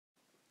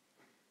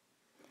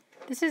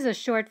This is a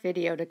short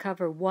video to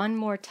cover one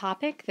more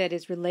topic that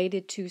is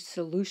related to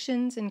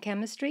solutions in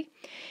chemistry,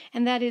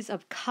 and that is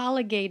of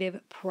colligative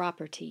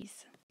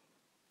properties.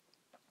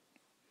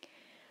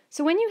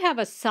 So when you have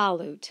a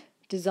solute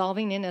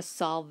dissolving in a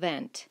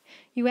solvent,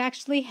 you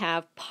actually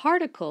have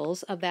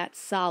particles of that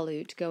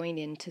solute going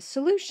into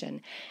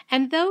solution,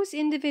 and those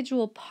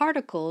individual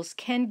particles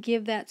can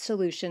give that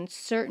solution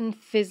certain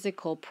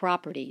physical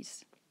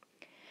properties.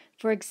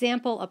 For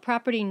example, a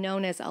property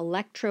known as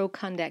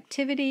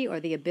electroconductivity,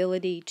 or the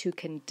ability to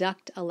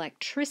conduct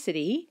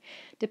electricity,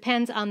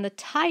 depends on the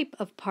type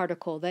of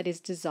particle that is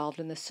dissolved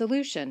in the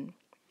solution.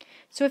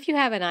 So if you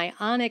have an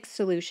ionic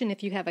solution,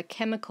 if you have a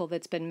chemical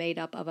that's been made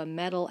up of a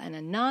metal and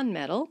a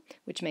nonmetal,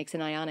 which makes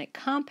an ionic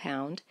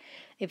compound,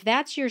 if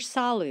that's your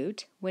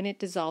solute, when it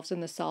dissolves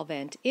in the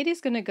solvent, it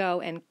is going to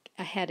go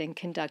ahead and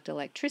conduct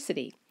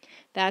electricity.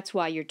 That's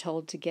why you're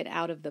told to get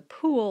out of the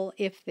pool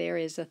if there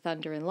is a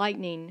thunder and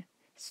lightning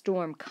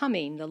storm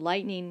coming. The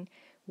lightning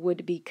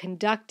would be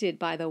conducted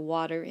by the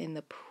water in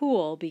the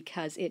pool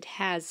because it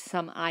has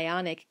some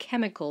ionic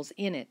chemicals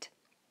in it.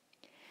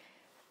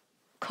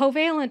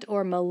 Covalent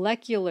or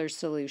molecular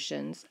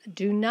solutions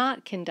do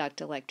not conduct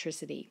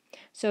electricity.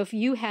 So if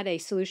you had a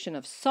solution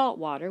of salt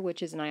water,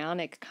 which is an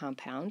ionic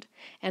compound,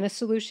 and a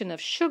solution of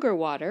sugar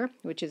water,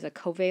 which is a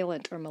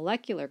covalent or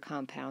molecular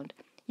compound,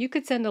 you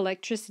could send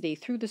electricity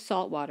through the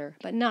salt water,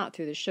 but not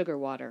through the sugar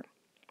water.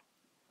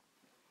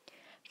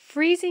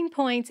 Freezing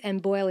points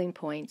and boiling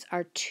points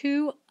are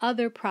two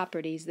other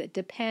properties that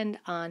depend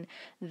on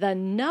the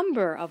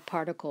number of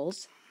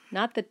particles,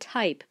 not the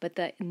type, but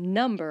the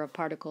number of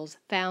particles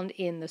found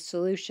in the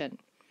solution.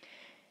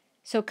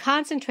 So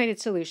concentrated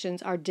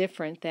solutions are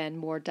different than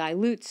more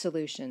dilute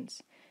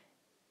solutions.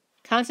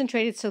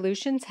 Concentrated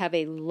solutions have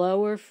a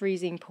lower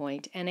freezing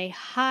point and a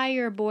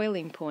higher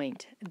boiling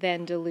point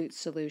than dilute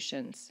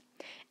solutions.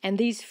 And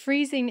these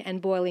freezing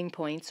and boiling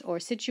points, or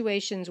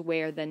situations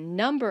where the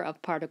number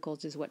of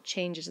particles is what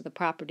changes the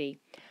property,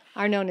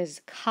 are known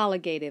as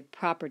colligative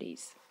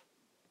properties.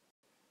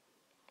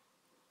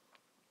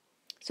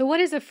 So what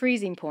is a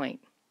freezing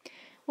point?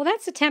 Well,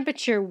 that's the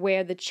temperature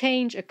where the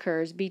change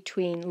occurs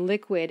between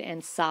liquid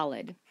and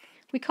solid.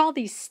 We call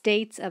these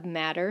states of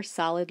matter,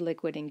 solid,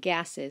 liquid, and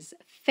gases,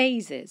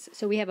 phases.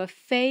 So we have a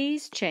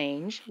phase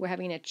change. We're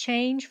having a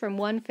change from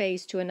one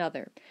phase to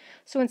another.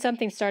 So when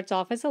something starts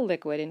off as a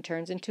liquid and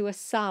turns into a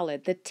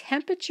solid, the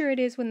temperature it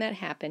is when that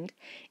happened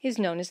is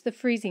known as the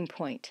freezing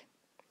point.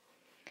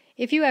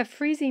 If you have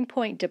freezing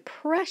point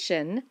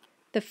depression,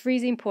 the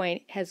freezing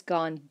point has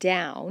gone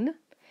down,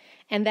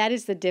 and that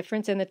is the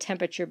difference in the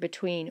temperature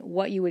between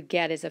what you would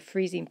get as a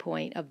freezing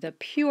point of the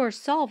pure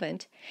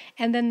solvent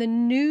and then the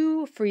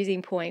new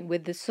freezing point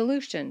with the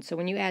solution. So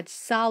when you add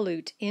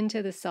solute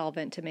into the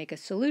solvent to make a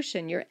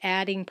solution, you're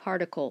adding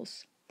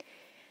particles.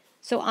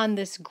 So on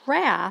this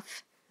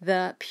graph,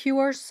 the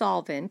pure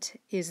solvent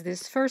is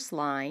this first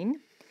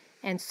line.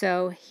 And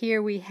so here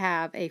we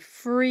have a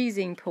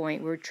freezing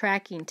point. We're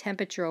tracking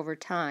temperature over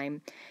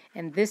time.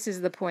 And this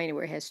is the point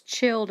where it has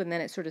chilled and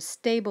then it sort of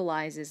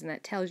stabilizes, and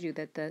that tells you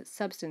that the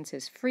substance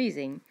is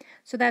freezing.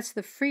 So that's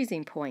the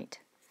freezing point.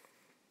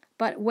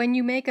 But when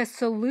you make a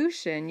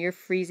solution, your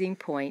freezing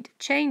point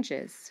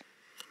changes.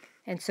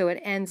 And so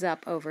it ends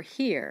up over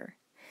here.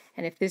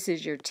 And if this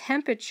is your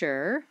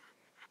temperature,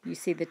 you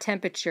see the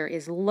temperature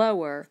is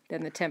lower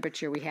than the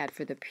temperature we had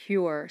for the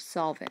pure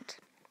solvent.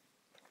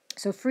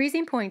 So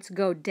freezing points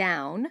go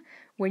down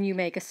when you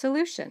make a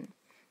solution.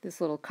 This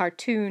little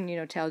cartoon,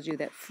 tells you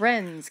that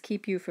friends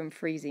keep you from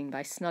freezing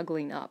by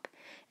snuggling up.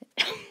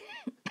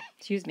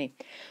 Excuse me.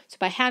 So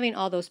by having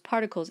all those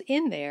particles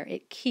in there,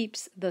 it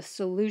keeps the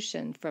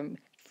solution from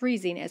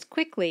freezing as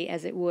quickly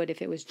as it would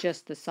if it was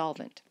just the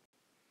solvent.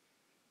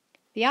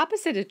 The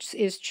opposite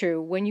is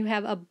true when you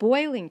have a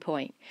boiling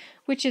point,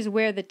 which is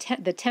where the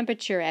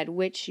temperature at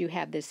which you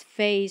have this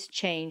phase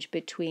change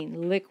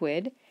between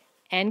liquid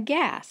and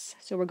gas.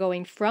 So we're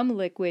going from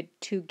liquid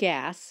to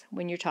gas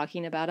when you're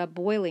talking about a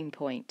boiling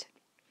point.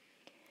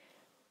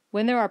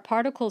 When there are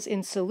particles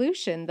in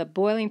solution, the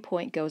boiling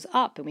point goes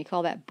up, and we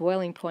call that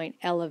boiling point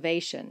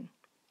elevation.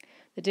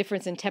 The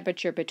difference in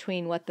temperature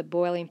between what the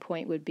boiling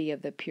point would be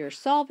of the pure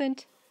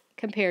solvent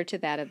compared to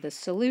that of the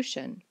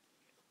solution.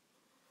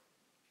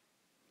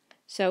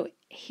 So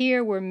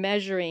here we're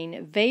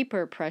measuring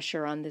vapor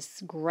pressure on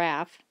this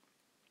graph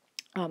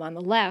on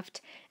the left,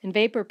 and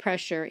vapor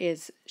pressure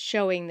is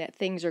showing that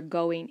things are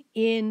going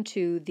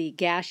into the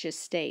gaseous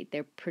state.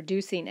 They're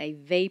producing a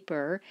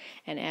vapor,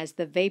 and as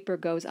the vapor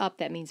goes up,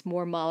 that means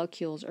more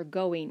molecules are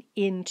going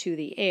into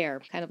the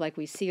air, kind of like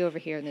we see over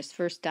here in this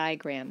first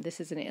diagram. This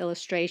is an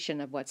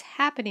illustration of what's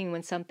happening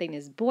when something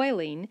is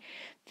boiling.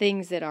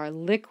 Things that are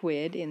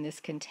liquid in this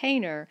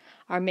container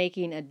are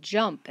making a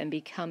jump and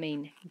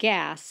becoming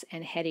gas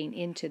and heading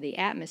into the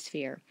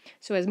atmosphere.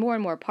 So as more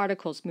and more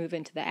particles move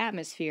into the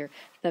atmosphere,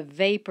 the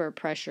vapor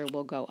pressure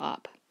will go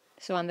up.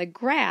 So on the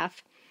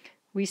graph,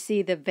 we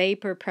see the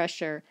vapor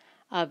pressure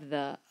of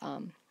the,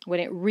 when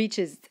it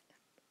reaches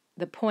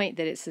the point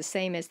that it's the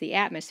same as the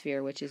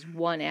atmosphere, which is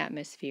 1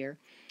 atmosphere,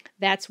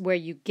 That's where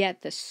you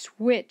get the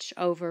switch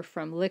over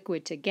from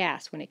liquid to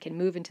gas, when it can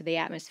move into the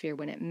atmosphere,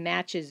 when it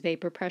matches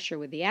vapor pressure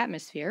with the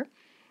atmosphere.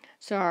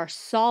 So our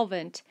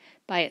solvent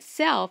by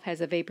itself has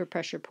a vapor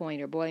pressure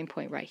point or boiling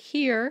point right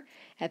here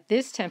at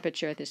this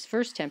temperature, at this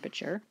first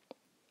temperature.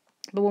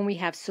 But when we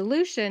have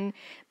solution,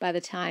 by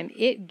the time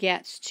it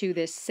gets to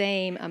this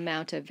same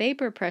amount of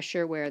vapor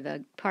pressure where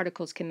the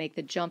particles can make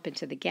the jump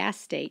into the gas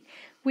state,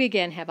 we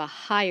again have a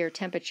higher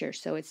temperature,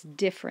 so it's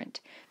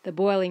different. The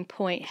boiling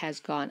point has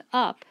gone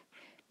up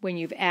when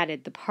you've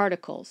added the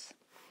particles.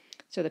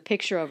 So the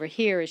picture over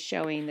here is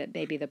showing that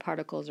maybe the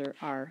particles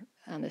are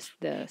on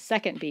the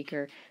second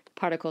beaker,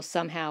 particles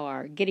somehow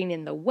are getting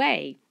in the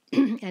way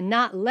and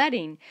not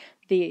letting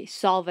the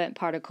solvent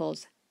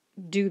particles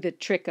do the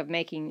trick of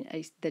making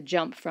the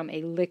jump from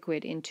a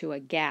liquid into a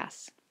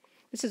gas.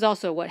 This is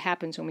also what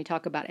happens when we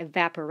talk about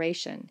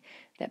evaporation,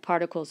 that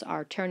particles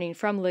are turning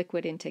from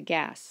liquid into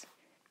gas.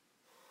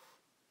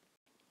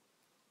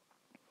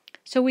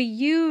 So we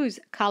use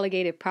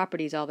colligative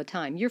properties all the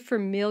time. You're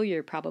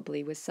familiar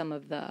probably with some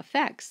of the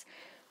effects.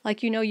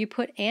 Like, you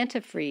put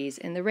antifreeze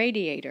in the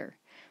radiator.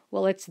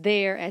 Well, it's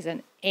there as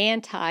an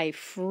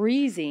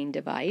anti-freezing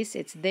device.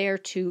 It's there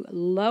to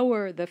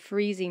lower the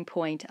freezing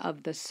point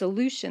of the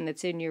solution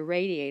that's in your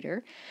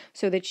radiator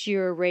so that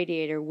your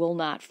radiator will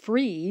not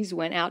freeze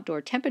when outdoor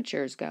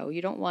temperatures go.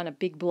 You don't want a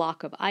big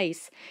block of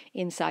ice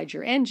inside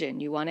your engine.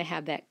 You want to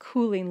have that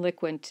cooling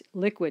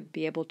liquid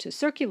be able to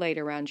circulate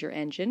around your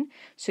engine.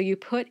 So you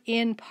put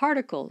in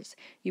particles.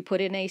 You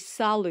put in a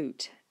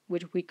solute,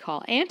 which we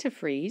call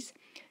antifreeze,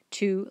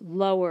 to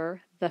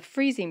lower the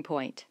freezing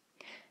point.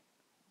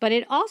 But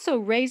it also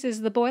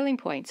raises the boiling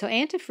point. So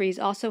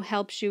antifreeze also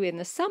helps you in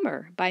the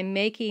summer by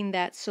making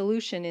that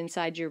solution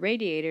inside your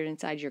radiator,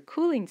 inside your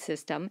cooling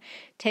system,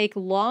 take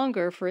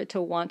longer for it to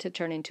want to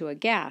turn into a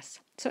gas.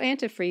 So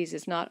antifreeze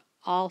is not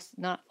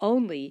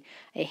only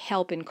a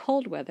help in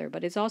cold weather,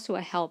 but it's also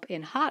a help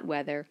in hot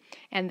weather,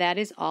 and that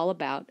is all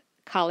about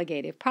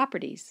colligative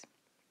properties.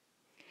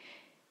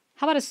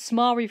 How about a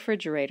small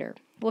refrigerator?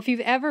 Well, if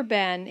you've ever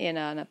been in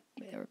or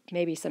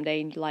maybe someday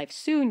in life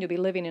soon, you'll be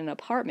living in an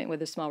apartment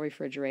with a small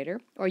refrigerator,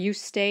 or you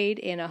stayed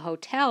in a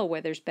hotel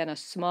where there's been a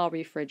small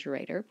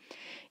refrigerator,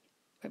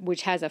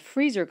 which has a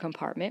freezer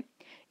compartment,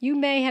 you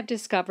may have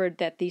discovered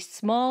that these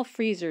small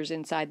freezers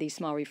inside these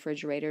small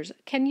refrigerators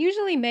can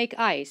usually make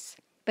ice,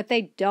 but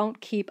they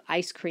don't keep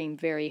ice cream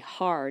very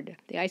hard.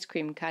 The ice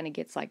cream kind of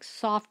gets like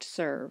soft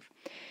serve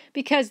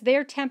because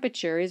their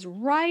temperature is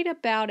right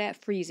about at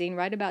freezing,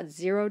 right about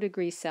 0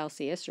 degrees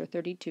Celsius or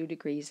 32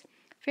 degrees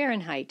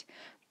Fahrenheit.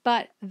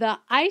 But the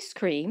ice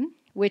cream,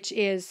 which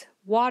is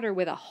water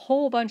with a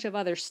whole bunch of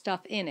other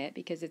stuff in it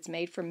because it's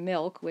made from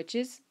milk, which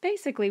is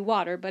basically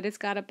water, but it's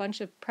got a bunch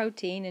of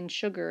protein and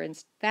sugar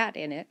and fat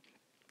in it.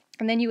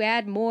 And then you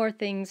add more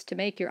things to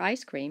make your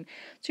ice cream.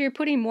 So you're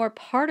putting more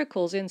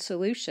particles in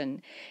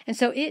solution. And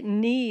so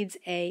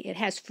it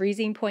has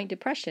freezing point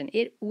depression.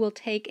 It will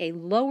take a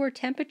lower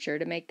temperature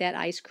to make that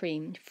ice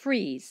cream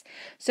freeze.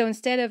 So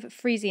instead of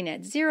freezing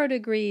at 0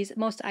 degrees,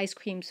 most ice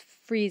creams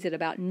freeze at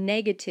about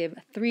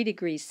 -3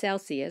 degrees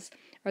Celsius,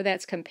 or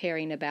that's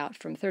comparing about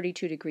from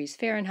 32 degrees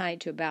Fahrenheit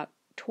to about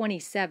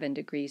 27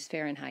 degrees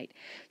Fahrenheit.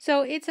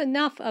 So it's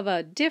enough of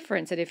a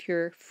difference that if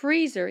your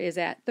freezer is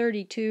at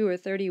 32 or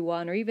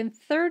 31 or even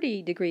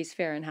 30 degrees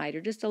Fahrenheit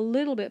or just a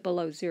little bit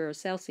below 0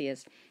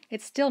 Celsius,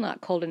 it's still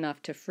not cold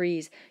enough to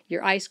freeze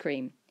your ice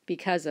cream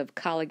because of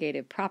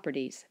colligative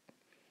properties.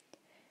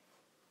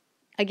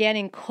 Again,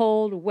 in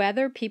cold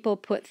weather, people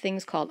put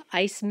things called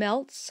ice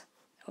melts,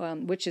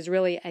 which is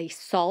really a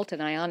salt,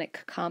 an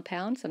ionic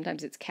compound.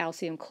 Sometimes it's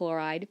calcium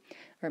chloride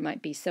or it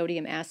might be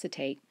sodium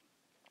acetate.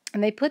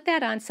 And they put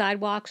that on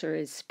sidewalks or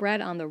is spread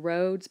on the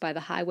roads by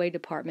the highway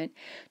department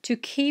to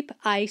keep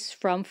ice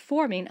from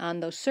forming on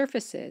those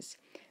surfaces,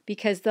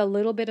 because the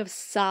little bit of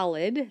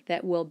solid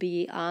that will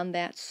be on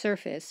that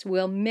surface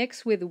will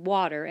mix with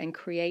water and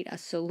create a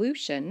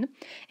solution,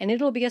 and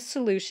it'll be a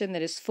solution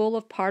that is full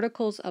of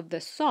particles of the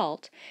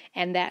salt,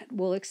 and that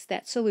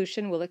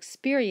solution will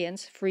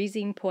experience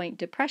freezing point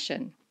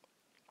depression.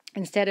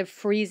 Instead of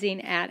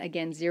freezing at,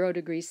 again, 0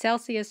 degrees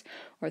Celsius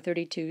or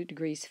 32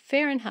 degrees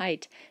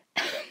Fahrenheit,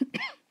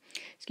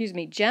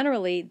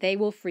 generally they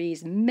will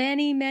freeze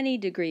many, many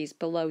degrees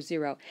below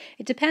 0.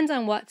 It depends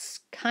on what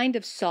kind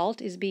of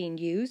salt is being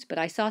used, but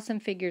I saw some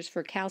figures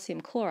for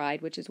calcium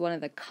chloride, which is one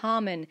of the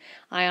common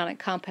ionic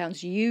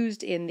compounds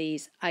used in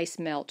these ice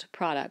melt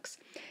products.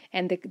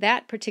 And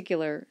that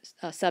particular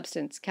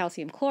substance,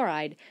 calcium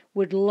chloride,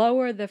 would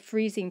lower the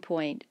freezing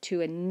point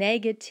to a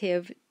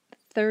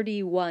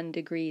 -31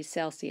 degrees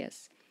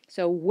Celsius.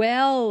 So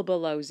well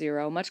below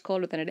 0, much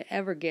colder than it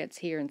ever gets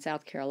here in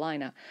South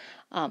Carolina.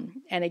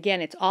 And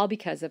again, it's all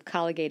because of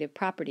colligative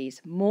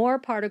properties. More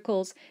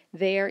particles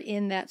there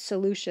in that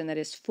solution that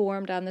is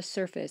formed on the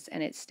surface,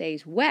 and it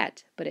stays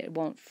wet, but it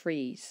won't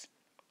freeze.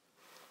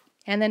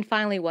 And then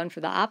finally, one for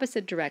the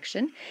opposite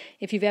direction.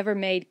 If you've ever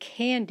made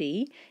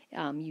candy,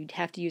 you'd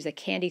have to use a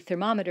candy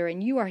thermometer,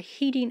 and you are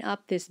heating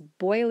up this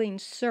boiling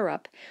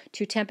syrup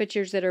to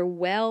temperatures that are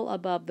well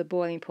above the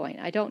boiling point.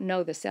 I don't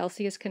know the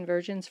Celsius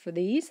conversions for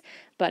these,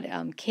 but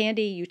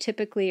candy, you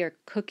typically are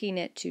cooking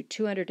it to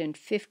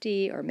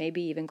 250 or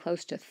maybe even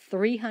close to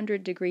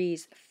 300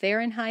 degrees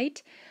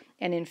Fahrenheit.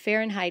 And in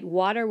Fahrenheit,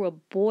 water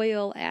will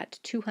boil at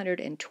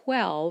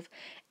 212.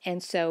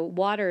 And so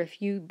water,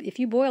 if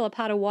you boil a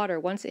pot of water,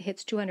 once it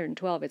hits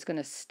 212, it's going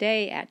to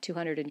stay at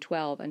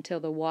 212 until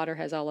the water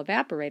has all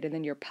evaporated,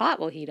 then your pot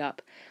will heat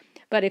up.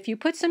 But if you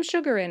put some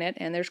sugar in it,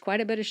 and there's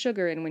quite a bit of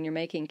sugar in when you're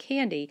making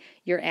candy,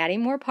 you're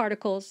adding more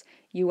particles,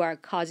 you are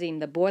causing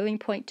the boiling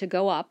point to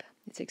go up,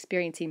 it's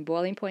experiencing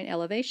boiling point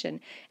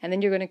elevation, and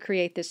then you're going to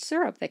create this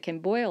syrup that can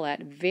boil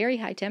at very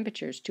high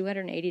temperatures,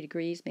 280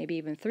 degrees, maybe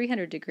even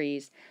 300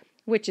 degrees,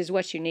 which is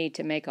what you need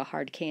to make a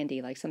hard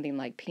candy, like something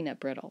like peanut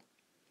brittle.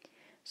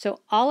 So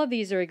all of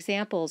these are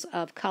examples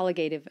of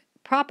colligative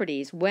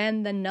properties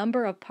when the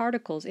number of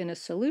particles in a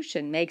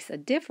solution makes a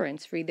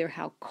difference for either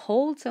how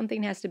cold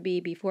something has to be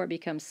before it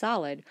becomes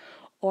solid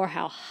or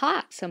how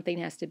hot something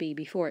has to be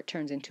before it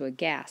turns into a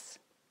gas.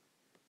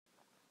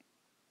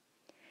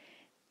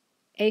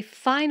 A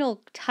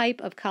final type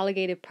of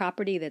colligative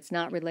property that's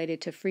not related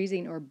to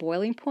freezing or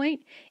boiling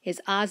point is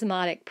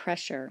osmotic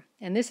pressure.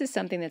 And this is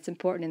something that's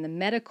important in the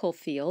medical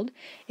field.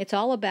 It's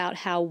all about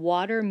how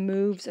water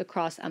moves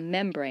across a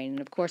membrane. And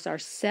of course, our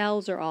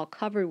cells are all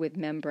covered with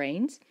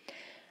membranes.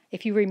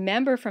 If you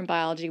remember from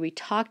biology, we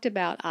talked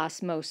about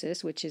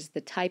osmosis, which is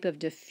the type of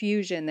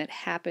diffusion that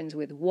happens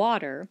with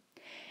water.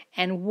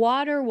 And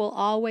water will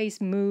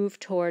always move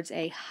towards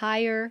a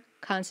higher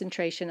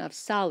concentration of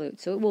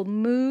solute. So it will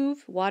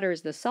move, water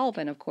is the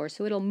solvent, of course,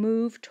 so it'll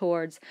move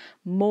towards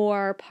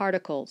more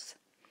particles.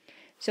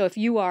 So if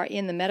you are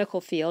in the medical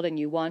field and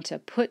you want to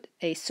put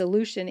a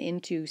solution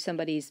into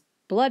somebody's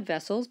blood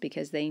vessels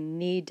because they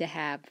need to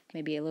have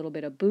maybe a little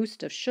bit of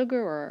boost of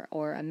sugar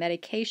or a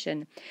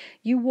medication,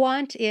 you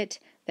want it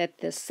that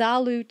the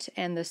solute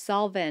and the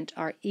solvent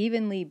are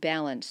evenly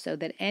balanced so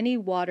that any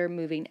water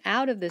moving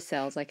out of the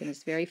cells, like in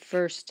this very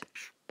first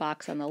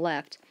box on the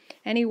left,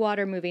 any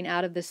water moving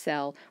out of the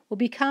cell will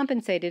be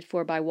compensated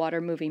for by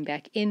water moving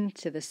back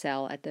into the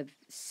cell at the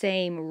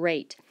same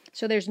rate.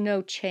 So there's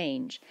no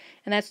change.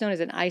 And that's known as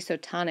an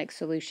isotonic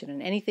solution.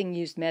 And anything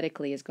used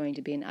medically is going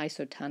to be an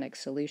isotonic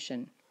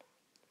solution.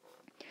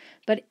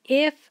 But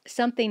if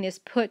something is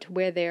put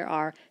where there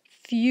are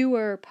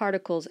fewer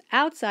particles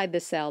outside the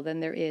cell than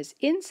there is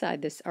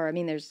inside this,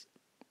 there's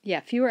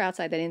fewer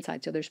outside than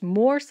inside, so there's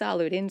more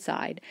solute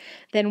inside,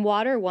 then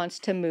water wants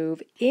to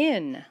move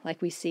in,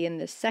 like we see in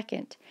this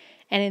second.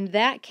 And in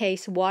that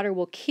case, water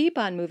will keep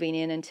on moving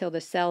in until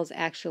the cells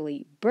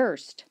actually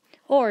burst.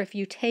 Or if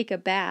you take a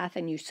bath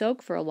and you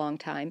soak for a long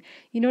time,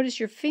 you notice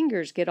your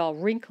fingers get all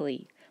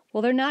wrinkly.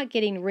 Well, they're not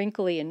getting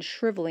wrinkly and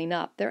shriveling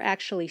up. They're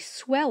actually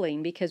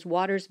swelling because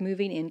water's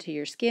moving into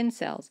your skin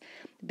cells.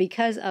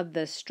 Because of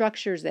the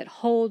structures that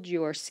hold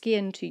your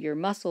skin to your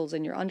muscles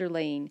and your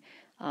underlying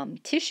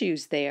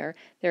tissues there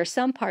are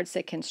some parts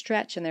that can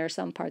stretch and there are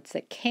some parts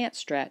that can't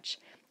stretch.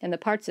 And the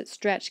parts that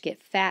stretch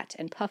get fat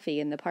and puffy,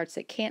 and the parts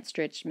that can't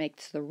stretch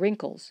makes the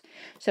wrinkles.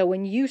 So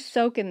when you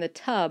soak in the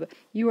tub,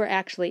 you are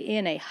actually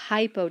in a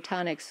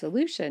hypotonic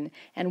solution,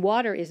 and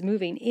water is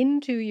moving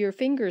into your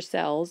finger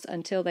cells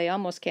until they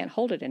almost can't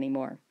hold it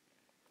anymore.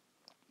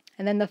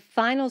 And then the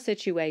final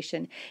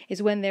situation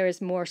is when there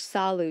is more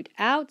solute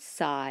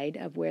outside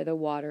of where the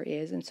water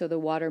is, and so the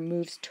water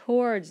moves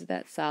towards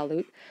that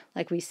solute,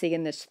 like we see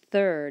in this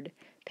third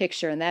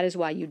picture, and that is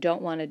why you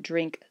don't want to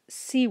drink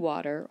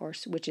seawater,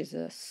 which is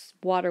a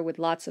water with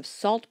lots of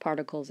salt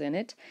particles in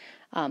it.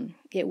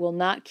 It will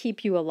not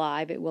keep you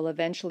alive. It will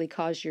eventually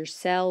cause your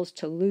cells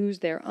to lose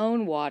their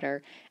own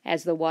water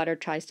as the water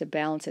tries to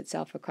balance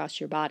itself across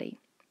your body.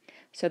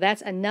 So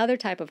that's another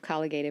type of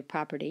colligative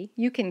property.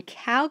 You can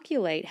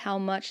calculate how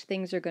much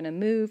things are going to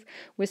move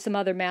with some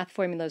other math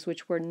formulas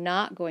which we're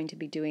not going to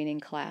be doing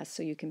in class,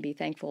 so you can be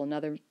thankful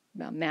another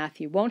math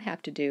you won't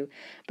have to do,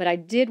 but I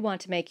did want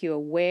to make you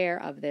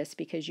aware of this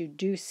because you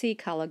do see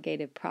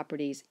colligative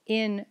properties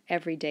in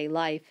everyday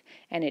life,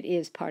 and it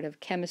is part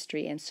of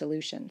chemistry and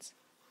solutions.